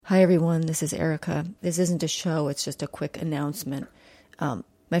Hi, everyone. This is Erica. This isn't a show. It's just a quick announcement.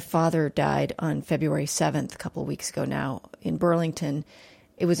 My father died on February 7th, a couple of weeks ago now, in Burlington.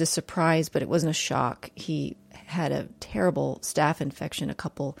 It was a surprise, but it wasn't a shock. He had a terrible staph infection a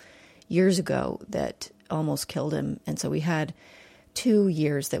couple years ago that almost killed him. And so we had 2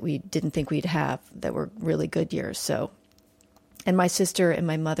 years that we didn't think we'd have that were really good years. And my sister and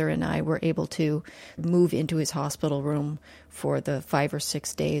my mother and I were able to move into his hospital room for the 5 or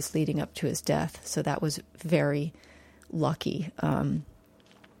 6 days leading up to his death. So that was very lucky.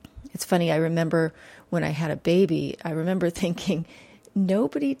 It's funny, I remember when I had a baby, I remember thinking,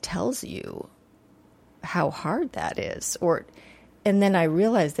 nobody tells you how hard that is. And then I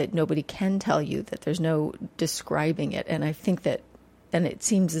realized that nobody can tell you, that there's no describing it. And I think that, and it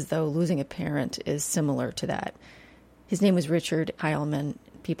seems as though losing a parent is similar to that. His name was Richard Heilman.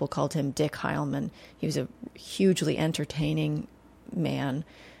 People called him Dick Heilman. He was a hugely entertaining man,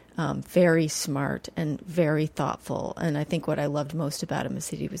 very smart and very thoughtful. And I think what I loved most about him is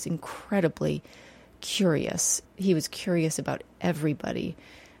that he was incredibly curious. He was curious about everybody.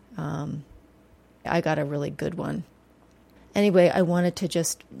 I got a really good one. Anyway, I wanted to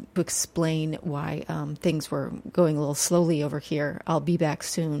just explain why things were going a little slowly over here. I'll be back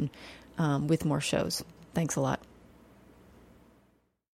soon with more shows. Thanks a lot.